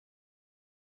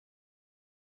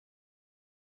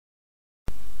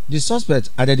The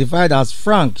suspect, identified as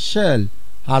Frank Shell,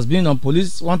 has been on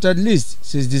police wanted list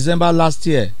since December last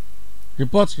year.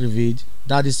 Reports revealed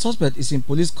that the suspect is in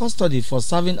police custody for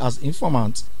serving as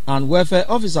informant and welfare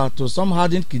officer to some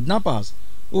hardened kidnappers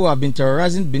who have been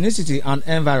terrorizing Benin City and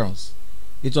environs.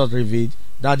 It was revealed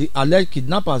that the alleged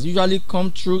kidnappers usually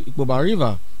come through Ikpoba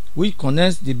River, which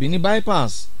connects the Benin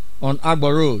bypass on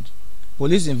Agbo Road.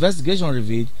 Police investigation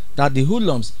revealed that the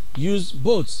hoodlums used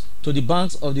boats to the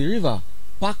banks of the river,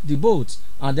 parked the boats,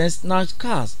 and then snatched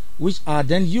cars, which are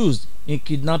then used in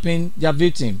kidnapping their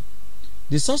victim.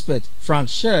 The suspect, Frank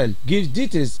Shell, gives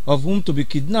details of whom to be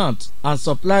kidnapped and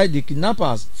supplied the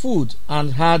kidnappers food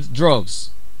and hard drugs.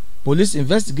 Police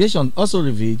investigation also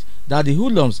revealed that the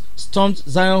hoodlums stormed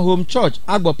Zion Home Church,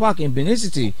 Agbo Park in Benin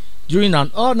City during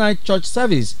an all-night church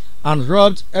service and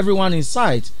robbed everyone in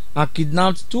sight and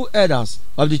kidnapped 2 elders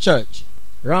of the church.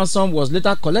 Ransom was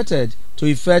later collected to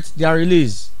effect their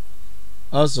release.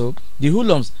 Also, the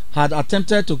hoodlums had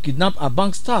attempted to kidnap a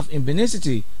bank staff in Benin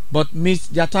City but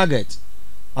missed their target,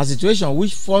 a situation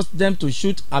which forced them to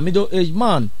shoot a middle-aged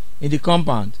man in the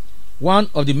compound. One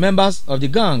of the members of the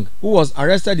gang, who was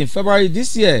arrested in February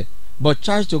this year but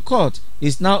charged to court,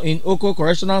 is now in Oko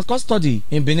Correctional Custody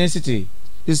in Benin City.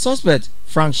 The suspect,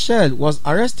 Frank Shell, was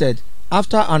arrested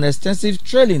after an extensive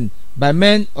trailing by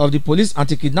men of the police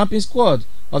anti-kidnapping squad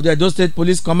of the Edo State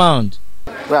Police Command.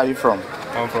 Where are you from?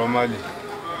 I'm from Mali.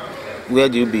 Where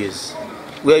do you base?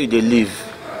 Where you they live?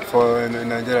 For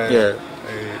Nigeria. Yeah.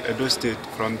 Edo State,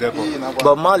 from Depot.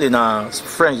 But Mali na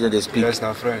French that they speak. Yes,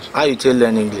 na French. How you tell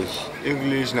learn English?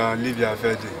 English na Libya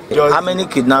Fedi. How many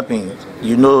kidnapping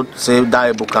you know say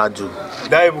that Ebuka do?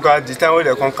 That Ebuka, the time when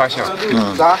they come cash out.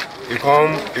 He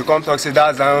come talk say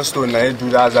that Zion Stone, na he do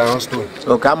that Zion Stone.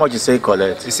 Okay, how much you say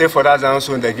collect? He say for that Zion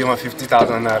Stone they give him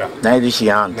 50,000 naira. Na he reach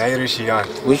your hand. Na he reach your hand.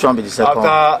 Which one be the second?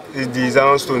 After the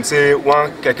Zion Stone, say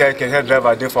one keke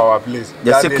driver there for our place.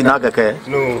 They still kidnap keke?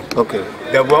 No. Okay.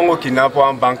 They won't go kidnap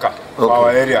one banker for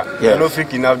our area. Yeah. They no fit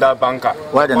kidnap that banker.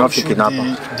 Why they not fit kidnap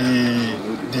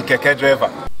the keke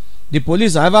driver? The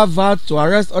police, however, vowed to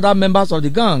arrest other members of the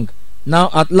gang, now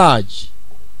at large.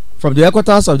 From the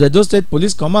headquarters of the Edo State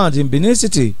Police Command in Benin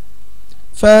City,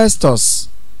 Alentus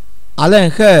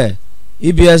Alenkhe,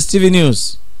 EBS TV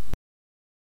News.